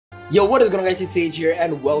Yo, what is going on, guys? It's Sage here,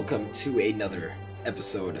 and welcome to another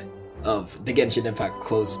episode of the Genshin Impact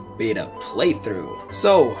closed beta playthrough.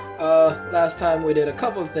 So, last time we did a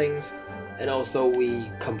couple of things, and also we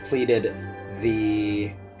completed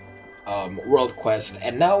the world quest,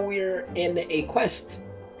 and now we're in a quest,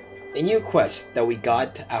 a new quest that we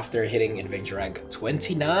got after hitting adventure rank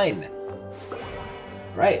 29.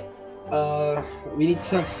 Right. We need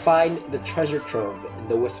to find the treasure trove in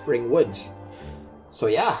the Whispering Woods. So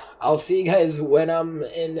yeah, I'll see you guys when I'm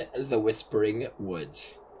in the Whispering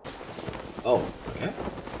Woods. Oh, okay.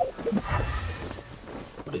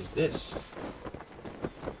 What is this?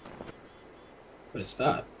 What is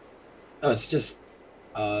that? Oh, it's just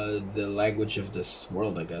the language of this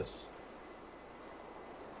world, I guess.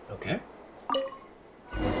 Okay.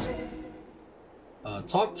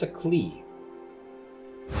 Talk to Klee.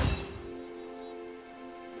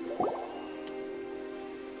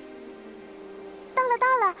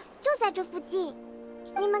在这附近，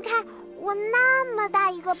你们看，我那么大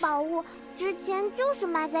一个宝物，之前就是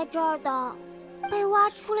埋在这儿的，被挖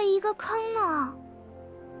出了一个坑呢。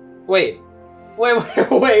Wait.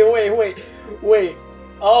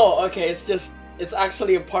 Oh, okay. It's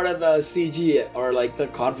actually a part of the CG or like the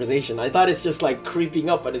conversation. I thought it's just like creeping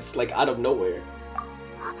up, but it's like out of nowhere.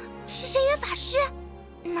 是深渊法师？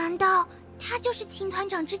难道他就是秦团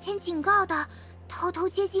长之前警告的，偷偷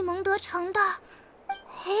接近蒙德城的？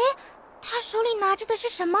 哎，他手里拿着的是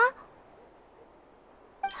什么？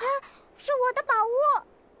是我的宝物！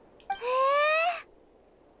哎，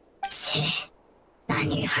切，那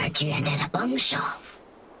女孩居然带了帮手，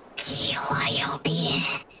计划有变。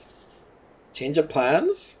Change of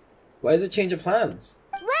plans? Why is it change of plans?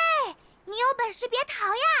 喂，你有本事别逃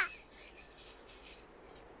呀！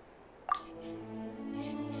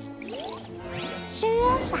深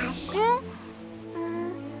渊法师，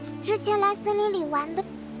之前来森林里玩的。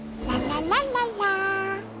 啦啦啦啦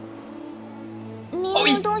啦！明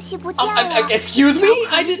明东西不见了。Excuse me?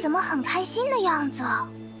 I did. 怎么很开心的样子？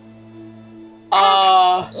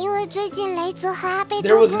因为最近雷泽和阿贝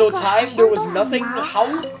多 There was 哥 no 哥 time. 好 There 像 was 都很 nothing. 忙。 How?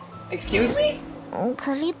 Excuse me?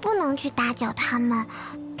 可莉不能去打搅他们。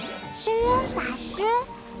深渊法师，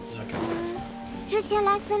之前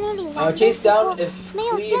来森林里玩的时候没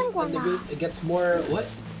有见过呢。It gets more what?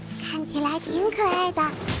 看起来挺可爱的，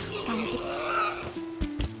感觉。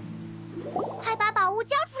 快把宝物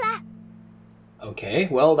交出来 Okay,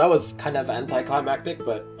 well, that was kind of anticlimactic,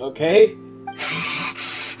 but okay.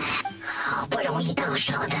 好不容易到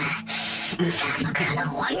手的，怎么可能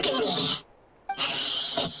还给你？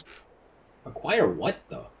 Acquire what,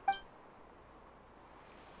 though?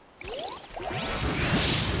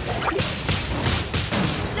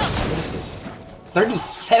 What is this?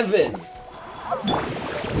 37!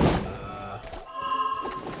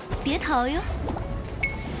 别逃哟！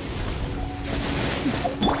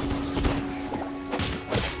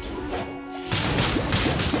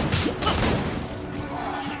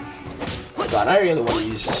 God, I really want to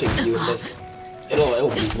use Shigyu in this. It'll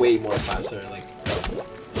be way more faster, like.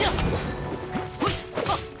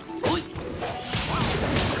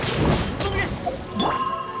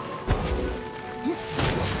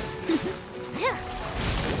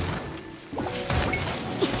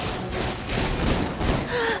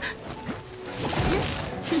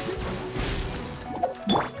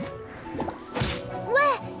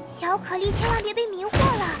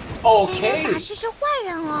 Okay.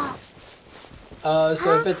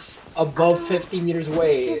 So if it's above 50 meters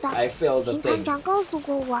away, I fail the thing.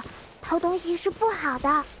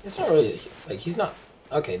 It's not really, like, he's not...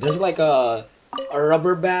 Okay, there's like a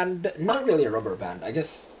rubber band. Not really a rubber band. I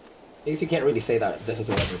guess you can't really say that this is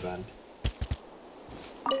a rubber band.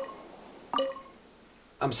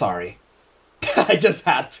 I'm sorry. I just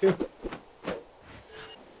had to.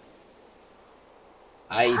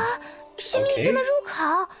是秘境的入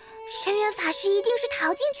口，深渊法师一定是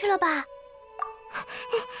逃进去了吧？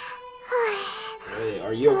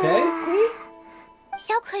 Are you okay?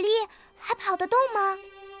 小可莉还跑得动吗？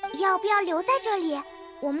要不要留在这里？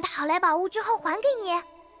我们讨来宝物之后还给你。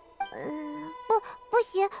不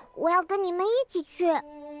行，我要跟你们一起去。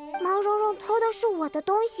毛茸茸偷的是我的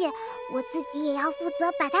东西，我自己也要负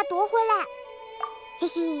责把它夺回来。嘿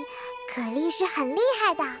嘿，可莉是很厉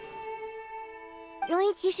害的。荣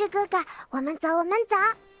誉骑士哥哥，我们走，我们走。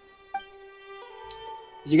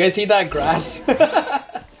 Did you guys see that grass?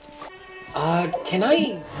 Can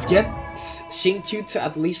I get Xingqiu to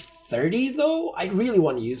at least 30 though? I really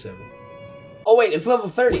want to use him. Oh wait, it's level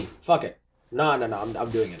 30. Fuck it. No,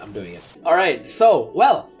 I'm doing it. Alright, so,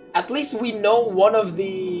 well, at least we know one of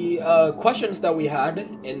the questions that we had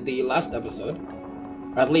in the last episode.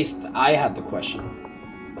 Or at least I had the question.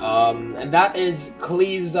 And that is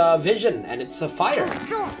Klee's vision, and it's a fire.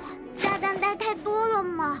 重，炸弹带太多了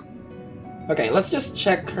吗？ Okay, let's just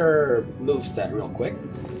check her moveset real quick.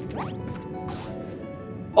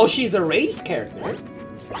 Oh, she's a ranged character.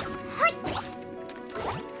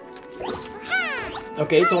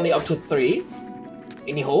 Okay, it's only up to 3.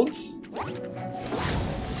 Any holds?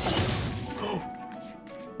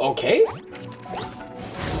 Okay.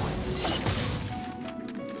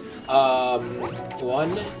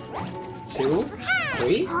 1, 2,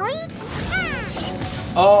 3.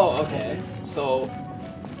 Oh, okay. So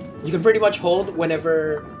you can pretty much hold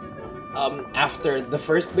whenever after the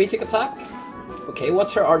first basic attack. Okay,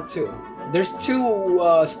 what's her R2? There's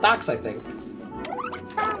 2 stacks, I think.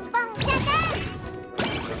 棒棒炸弹！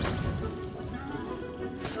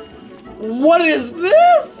 What is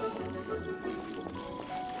this?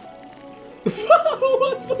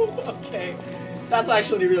 What the? Okay, that's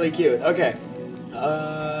actually really cute. Okay,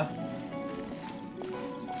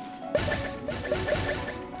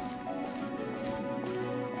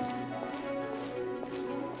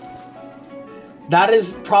 that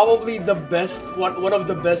is probably the best one of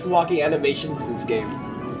the best walking animations in this game.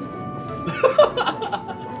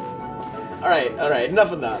 Alright,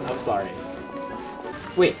 enough of that. I'm sorry.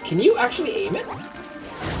 Wait, can you actually aim it?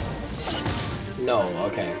 No,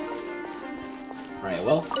 okay. Alright,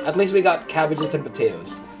 well, at least we got cabbages and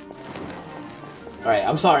potatoes. Alright,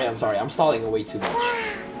 I'm sorry, I'm stalling way too much.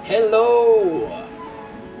 Hello!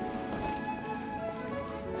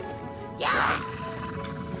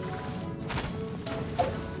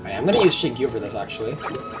 Alright, I'm gonna use Shigyu for this, actually.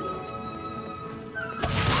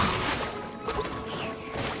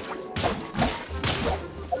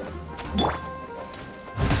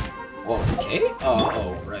 Okay.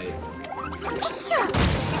 Oh, right.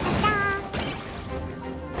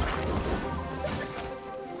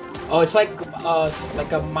 Oh, it's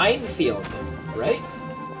like a minefield, right?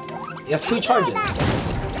 You have 2 charges.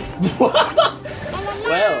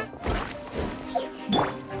 Well,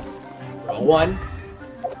 wrong one.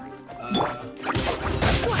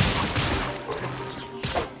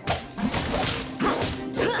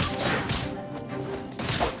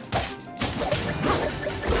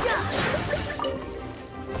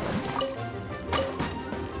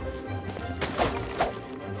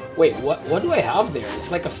 Wait, what do I have there?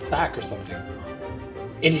 It's like a stack or something.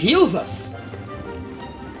 It heals us!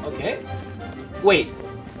 Okay. Wait.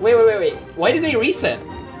 Why did they reset?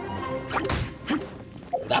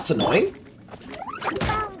 That's annoying.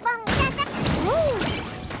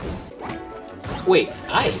 Wait,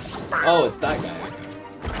 ice? Oh, it's that guy.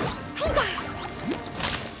 Okay.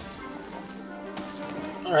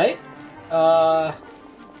 Alright.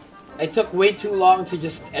 I took way too long to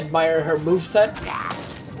just admire her moveset.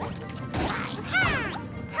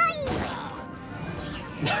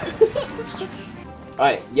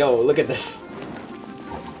 Alright, yo, look at this.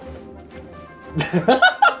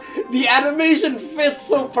 The animation fits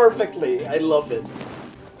so perfectly. I love it.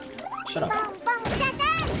 Shut up.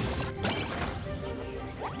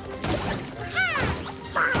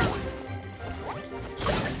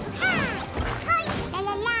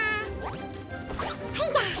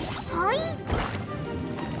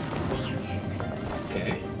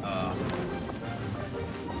 Okay,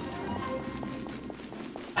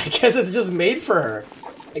 I guess it's just made for her.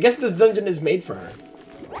 I guess this dungeon is made for her.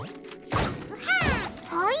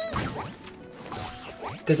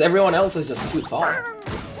 Because everyone else is just too tall.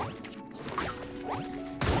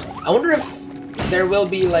 I wonder if there will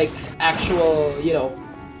be, like, actual, you know...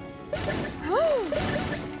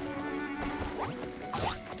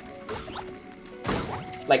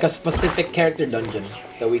 like a specific character dungeon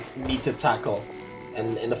that we need to tackle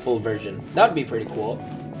in the full version. That would be pretty cool.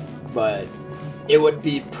 But it would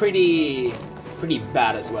be pretty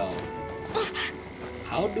bad as well.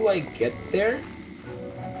 How do I get there?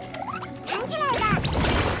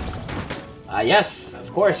 Ah, yes,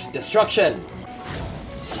 of course, destruction.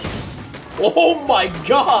 Oh my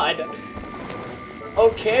god!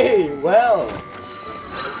 Okay, well.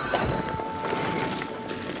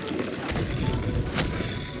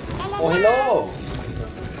 Oh, hello.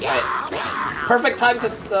 Right. Perfect time to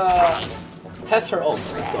test her ult.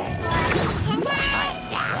 Let's go.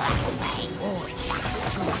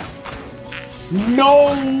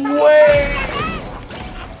 No way!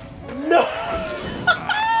 No!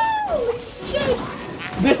 Shit!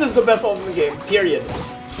 This is the best ult in the game, period.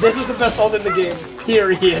 This is the best ult in the game,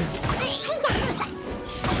 period.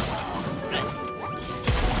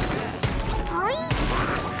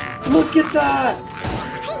 Look at that!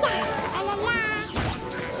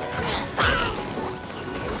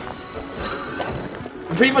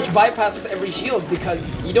 pretty much bypasses every shield because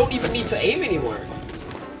you don't even need to aim anymore.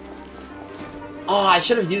 Oh, I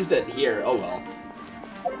should have used it here. Oh well.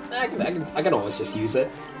 I can always just use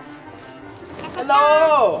it.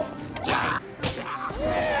 Hello!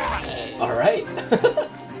 Alright.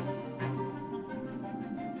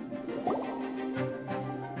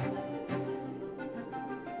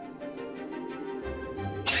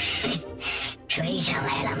追上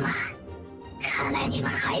来了吗？看来你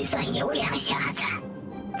们还算有两下子，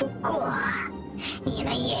不过你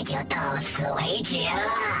们也就到此为止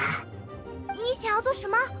了。你想要做什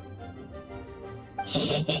么？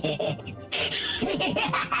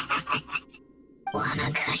我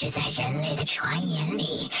们可是在人类的传言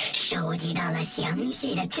里收集到了详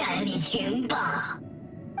细的战力情报。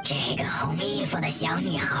这个红衣服的小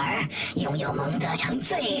女孩拥有蒙德城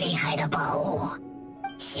最厉害的宝物，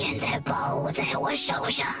现在宝物在我手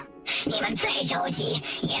上，你们再着急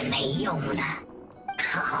也没用了。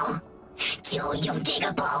好，就用这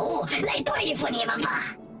个宝物来对付你们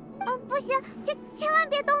吧。不行，千万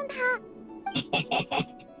别动它。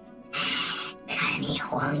看你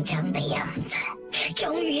慌张的样子，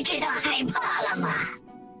终于知道害怕了吗？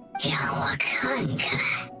让我看看。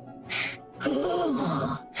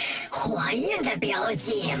哦，火焰的标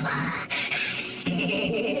记吗？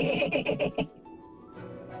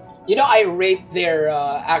 You know, I rate their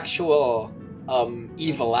actual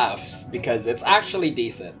evil laughs because it's actually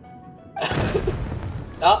decent.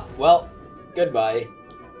 Ah, well, goodbye.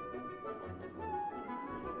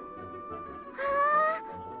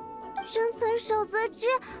 生存守则之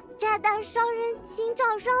炸弹商人，请找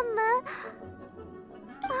上门。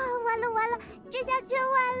啊，完了完了，这下全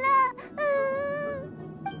完了。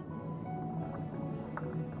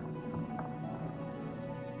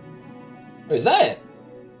Who's that?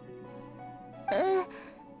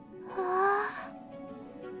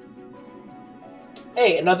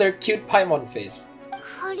 Hey, another cute Paimon face.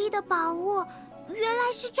 可莉的宝物原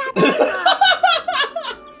来是炸弹啊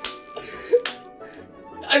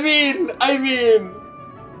！I mean,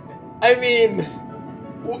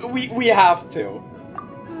 we have to.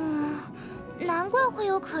 难怪会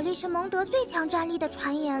有可莉是蒙德最强战力的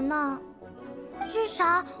传言呢。至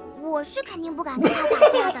少我是肯定不敢跟他打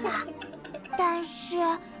架的啦。但是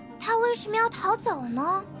他为什么要逃走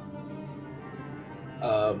呢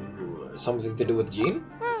？Something to do with Jean?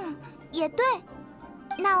 也对。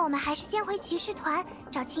那我们还是先回骑士团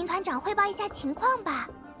找秦团长汇报一下情况吧。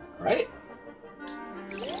Right.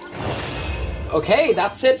 Okay,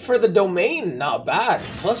 that's it for the domain. Not bad.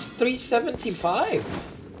 Plus 375.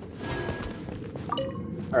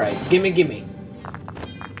 Alright, gimme.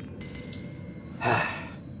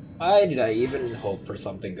 Why did I even hope for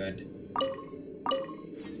something good?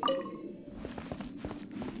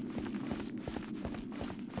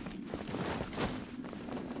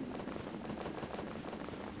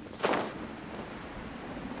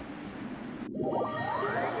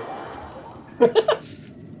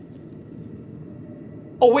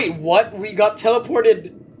 Oh wait, what? We got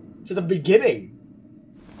teleported to the beginning.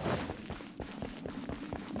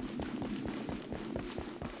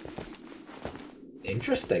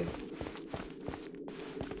 Interesting.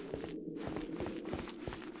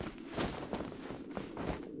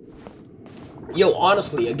 Yo,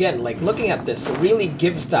 honestly, again, like, looking at this, it really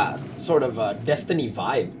gives that sort of a Destiny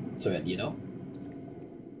vibe to it, you know?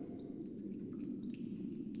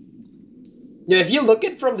 Yeah, if you look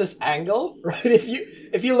at it from this angle, right?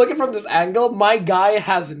 If you look at it from this angle, my guy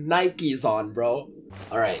has Nikes on, bro.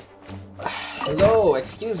 Alright. Hello,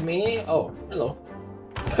 excuse me. Oh, hello.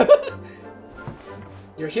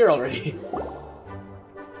 You're here already.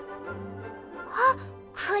 啊，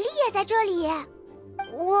可莉也在这里。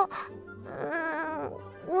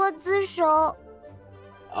我自首。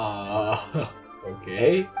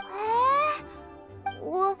Okay. 哎，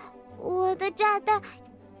我的炸弹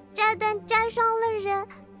炸伤了人，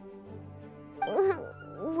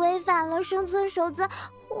违反了生存守则，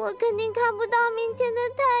我肯定看不到明天的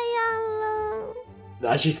太阳了。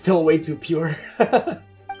Nah, she's still way too pure.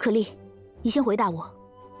 可莉，你先回答我，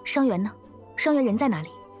伤员呢？伤员人在哪里？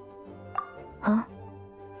啊？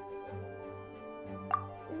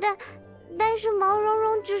但是毛茸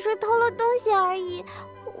茸只是偷了东西而已，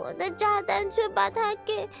我的炸弹却把他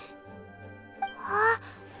给……啊！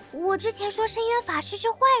我之前说深渊法师是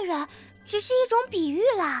坏人，只是一种比喻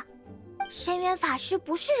啦。深渊法师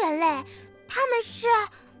不是人类，他们是……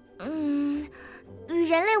与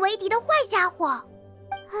人类为敌的坏家伙。啊，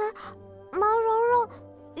毛茸茸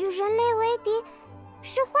与人类为敌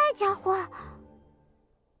是坏家伙。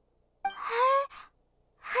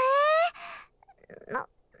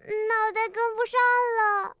脑袋跟不上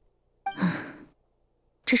了。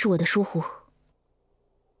是我的疏忽，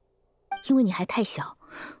因为你还太小，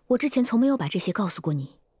我之前从没有把这些告诉过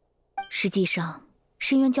你。实际上，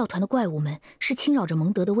深渊教团的怪物们是侵扰着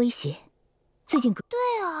蒙德的威胁。最近对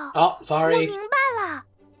啊，哦 ，sorry， 我明白了，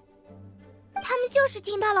他们就是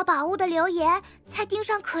听到了宝物的留言才盯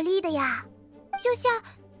上可莉的呀。就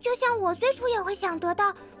像我最初也会想得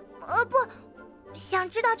到，不，想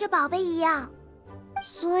知道这宝贝一样。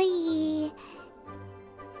所以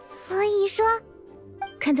说，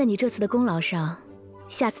看在你这次的功劳上，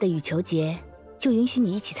下次的羽球节就允许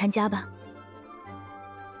你一起参加吧。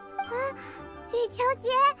啊，羽球节，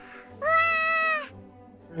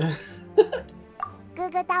哇！哥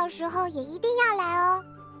哥到时候也一定要来哦。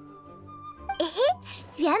嘿嘿，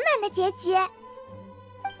圆满的结局。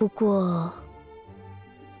不过，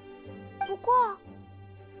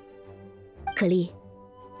可莉，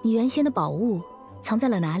你原先的宝物藏在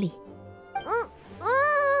了哪里？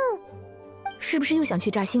是不是又想去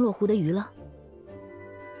炸星落湖的鱼了？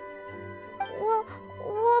我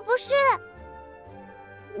不是。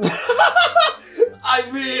I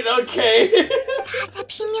mean, okay. 他在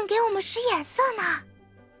拼命给我们使眼色呢。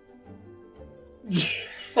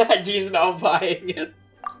She's not buying it.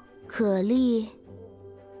 可莉，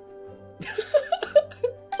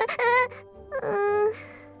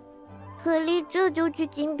可莉这就去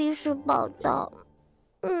金币市报道。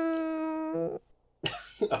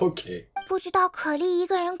Okay. 不知道可莉一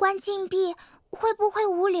个人关禁闭会不会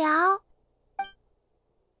无聊？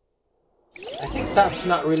 I think that's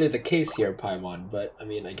not really the case here, Paimon, but I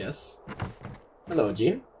mean, I guess. Hello,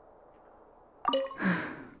 Jean.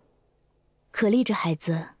 可莉这孩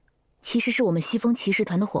子，其实是我们西风骑士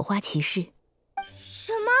团的火花骑士。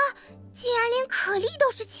什么？竟然连可莉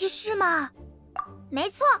都是骑士吗？没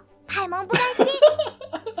错，派蒙不担心。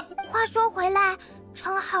话说回来，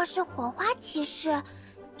称号是火花骑士，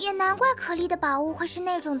也难怪可莉的宝物会是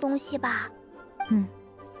那种东西吧？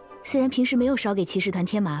虽然平时没有少给骑士团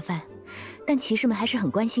添麻烦，但骑士们还是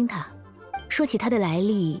很关心他。说起他的来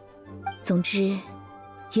历，总之，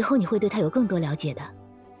以后你会对他有更多了解的。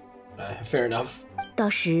Fair enough. 到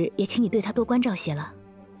时也请你对他多关照些了。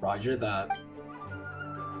Roger that.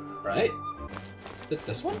 Right?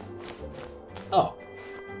 This one? Oh.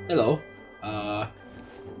 Hello.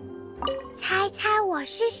 猜猜我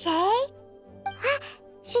是谁？啊，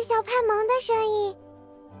是小派蒙的声音。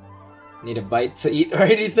Need a bite to eat or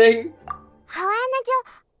anything? 好啊，那就……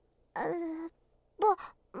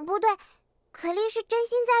不对，可莉是真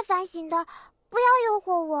心在反省的，不要诱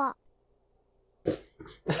惑我。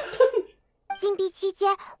禁闭期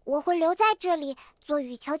间，我会留在这里做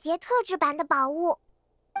羽球节特制版的宝物。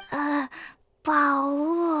宝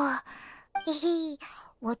物，嘿嘿，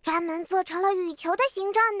我专门做成了羽球的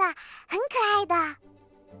形状的，很可爱的。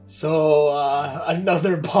So,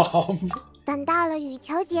 another bomb. 等到了羽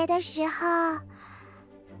球节的时候，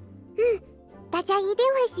大家一定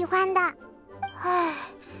会喜欢的。唉，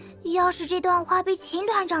要是这段话被秦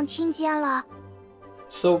团长听见了。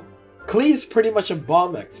So, Klee's pretty much a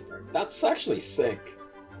bomb expert. That's actually sick.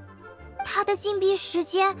 他的禁闭时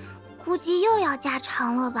间估计又要加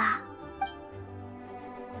长了吧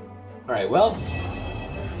Alright, well.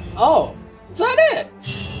 Oh, is that it?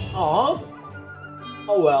 Aw.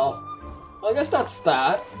 Oh well. I guess that's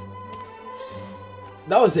that.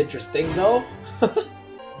 That was interesting though.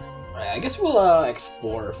 Alright, I guess we'll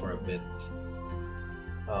explore for a bit.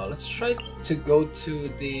 Let's try to go to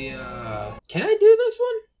the can I do this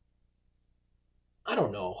one? I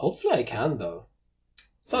don't know. Hopefully I can though.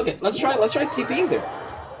 Fuck it. Let's try TPing there.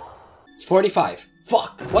 It's 45.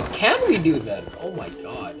 Fuck. What can we do then? Oh my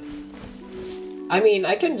god. I mean,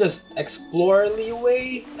 I can just explore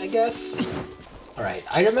Liyue, I guess. Alright,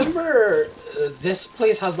 I remember this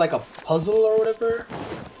place has like a puzzle or whatever.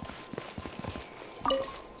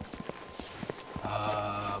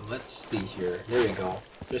 Let's see here. There we go.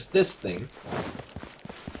 There's this thing.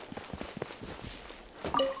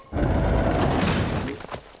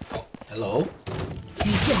 Oh, hello.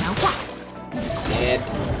 Dead.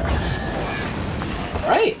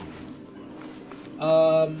 Alright.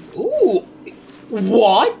 Ooh.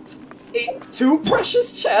 What? 2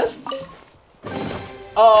 precious chests?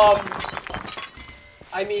 I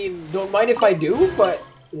mean, don't mind if I do, but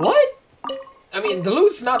what? I mean, the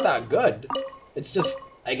loot's not that good. It's just,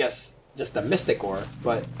 I guess, just a mystic ore,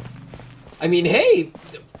 but I mean, hey,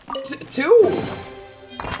 2.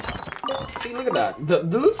 See, look at that. The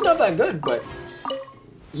loot's not that good, but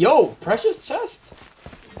yo, precious chest.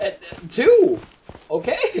 2.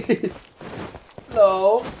 Okay.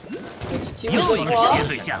 No. Excuse me.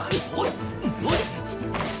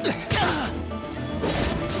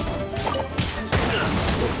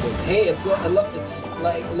 Hey, it's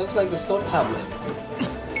like looks like the stone tablet.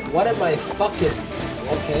 What am I fucking?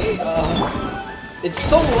 Okay. It's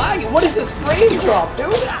so laggy. What is this frame drop,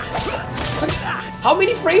 dude? How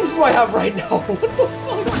many frames do I have right now? What the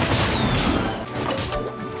fuck?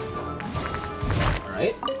 All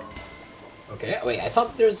right. Okay. Wait. I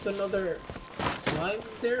thought there's another slime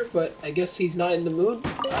there, but I guess he's not in the mood.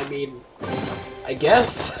 I mean, I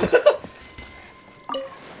guess.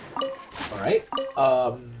 Alright,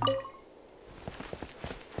 a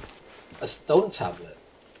stone tablet.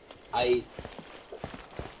 I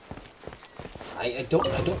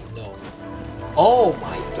don't know. Oh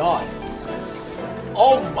my god.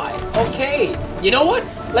 Oh my, okay. You know what?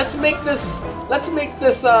 Let's make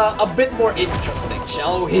this a bit more interesting,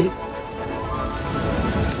 shall we?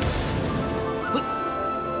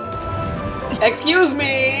 Excuse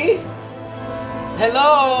me!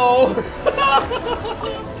 Hello!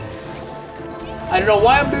 I don't know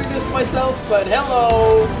why I'm doing this to myself, but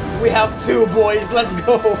hello! We have two boys, let's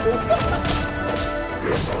go!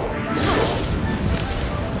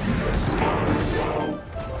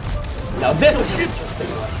 Now this is an interesting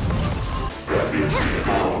one.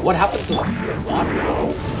 What happened to the water?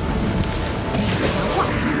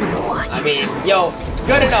 I mean, yo,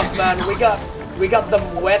 good enough, man. We got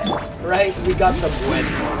them wet, right? We got them wet.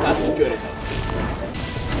 That's good enough.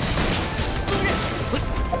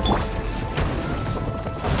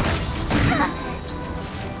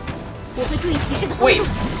 Wait!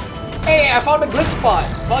 Hey, I found a glitch spot!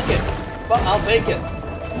 Fuck it. I'll take it.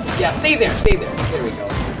 Yeah, stay there, stay there. There we go.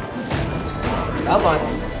 Come on.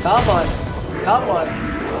 Come on. Come on.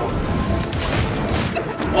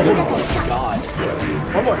 Oh my god.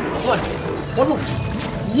 One more. Come on. One more.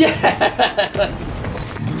 Yes!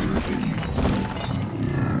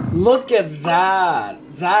 Look at that.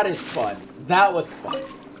 That is fun. That was fun.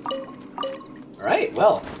 Alright,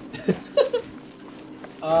 well.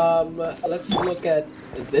 Let's look at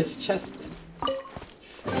this chest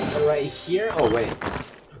right here. Oh, wait.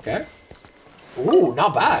 Okay. Ooh,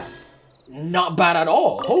 not bad. Not bad at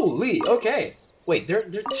all. Holy, okay. Wait, there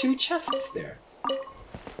are two chests there.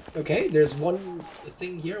 Okay, there's one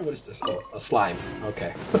thing here. What is this? Oh, a slime.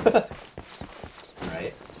 Okay.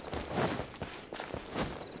 Alright.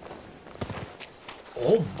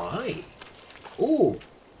 Oh my. Ooh.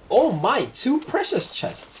 Oh my, two precious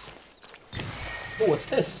chests. Oh, what's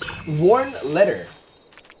this? Worn letter.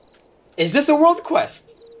 Is this a world quest?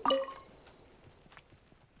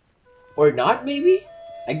 Or not, maybe?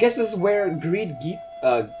 I guess this is where greed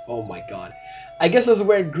oh my god. I guess this is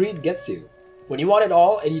where greed gets you. When you want it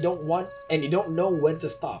all and you don't know when to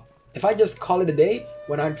stop. If I just call it a day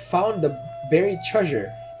when I'd found the buried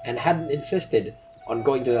treasure and hadn't insisted on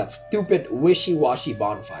going to that stupid wishy-washy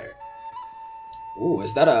bonfire. Ooh,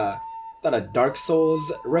 is that a Dark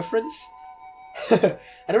Souls reference? I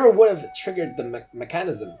never would have triggered the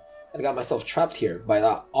mechanism and got myself trapped here by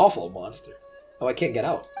that awful monster. Oh, I can't get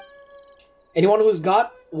out. Anyone who's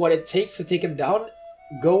got what it takes to take him down,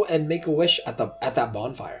 go and make a wish at that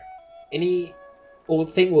bonfire. Any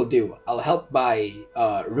old thing will do. I'll help by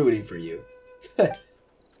rooting for you.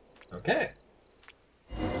 Okay.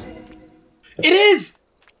 It is!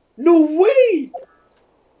 No way!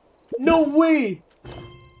 No way!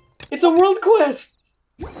 It's a world quest!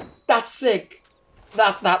 That's sick.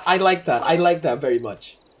 That I like that. I like that very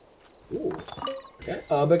much. Ooh. Okay.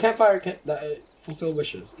 But campfire can't fulfill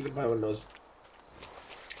wishes. Even my one knows.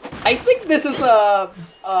 I think this is a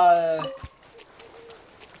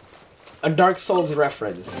Dark Souls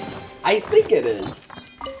reference. I think it is.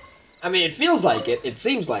 I mean, it feels like it. It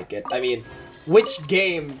seems like it. I mean, which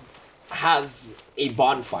game has a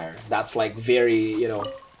bonfire that's like very, you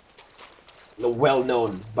know, well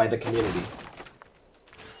known by the community?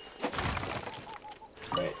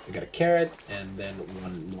 Right, we got a carrot and then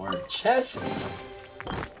one more chest.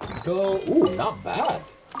 Go. Ooh, not bad.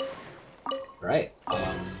 Right.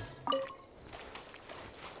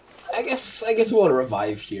 I guess we'll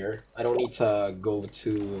revive here. I don't need to go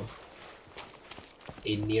to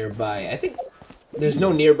a nearby. I think there's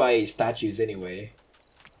no nearby statues anyway.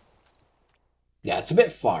 Yeah, it's a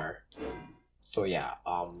bit far. So yeah,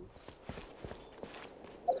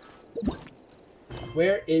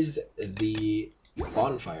 where is the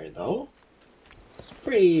bonfire though? It's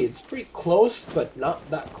pretty close, but not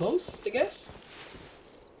that close, I guess.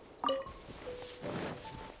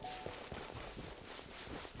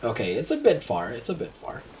 Okay, it's a bit far. It's a bit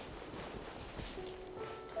far.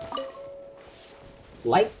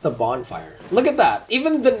 Light the bonfire. Look at that.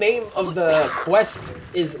 Even the name of the quest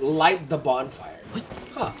is Light the Bonfire.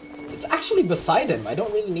 Huh. It's actually beside him. I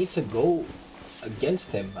don't really need to go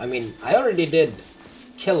against him. I mean, I already did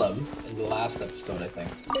kill him in the last episode, I think.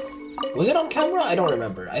 Was it on camera? I don't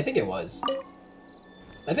remember. I think it was.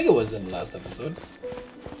 I think it was in the last episode.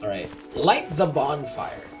 Alright. Light the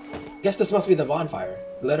bonfire. Guess this must be the bonfire.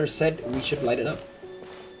 The letter said we should light it up.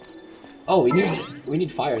 Oh, we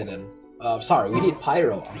need fire then. Sorry, we need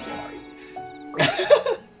pyro. I'm sorry.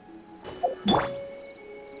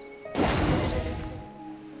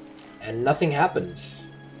 And nothing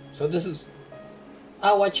happens. So this is...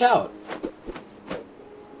 Ah, watch out!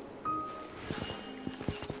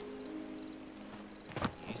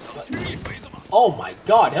 Oh my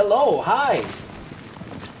god, hello, hi!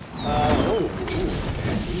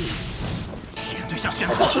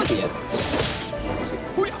 That should be it.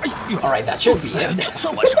 Alright, that should be it.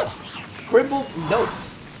 Scribbled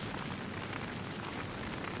notes.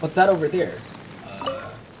 What's that over there?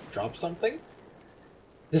 Drop something?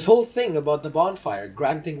 This whole thing about the bonfire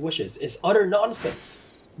granting wishes is utter nonsense.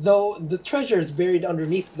 Though the treasures buried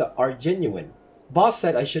underneath are genuine. Boss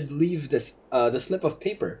said I should leave this the slip of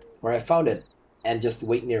paper where I found it and just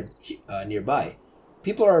wait nearby.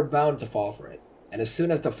 People are bound to fall for it. And as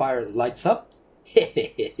soon as the fire lights up,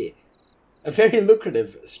 a very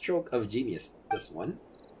lucrative stroke of genius, this one.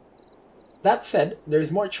 That said,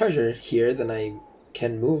 there's more treasure here than I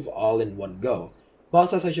can move all in one go. Boss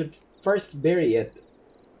says I should first bury it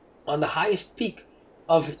on the highest peak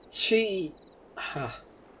of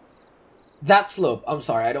that slope. I'm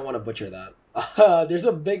sorry, I don't want to butcher that. There's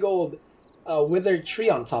a big old withered tree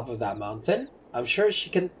on top of that mountain. I'm sure she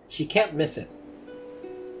can't miss it.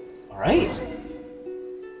 Alright.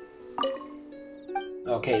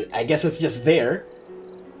 Okay, I guess it's just there.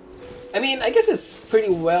 I mean, I guess it's pretty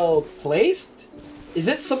well placed. Is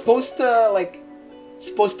it supposed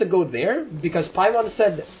to go there? Because Paimon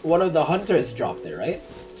said one of the hunters dropped it, right?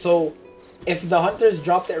 So, if the hunters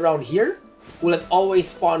dropped it around here, will it always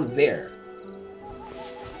spawn there?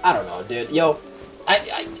 I don't know, dude. Yo,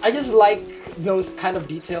 I just like those kind of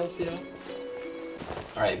details, you know?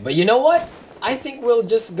 Alright, but you know what? I think we're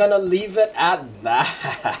just gonna leave it at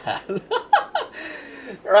that.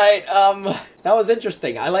 Right, that was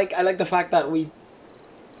interesting. I like the fact that we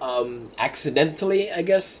accidentally, I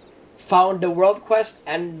guess, found the world quest,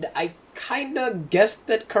 and I kinda guessed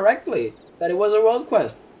it correctly that it was a world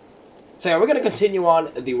quest. So yeah, we're gonna continue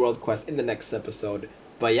on the world quest in the next episode.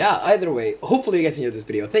 But yeah, either way, hopefully you guys enjoyed this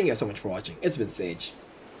video. Thank you guys so much for watching. It's been Sage,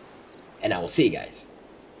 and I will see you guys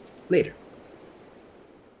later.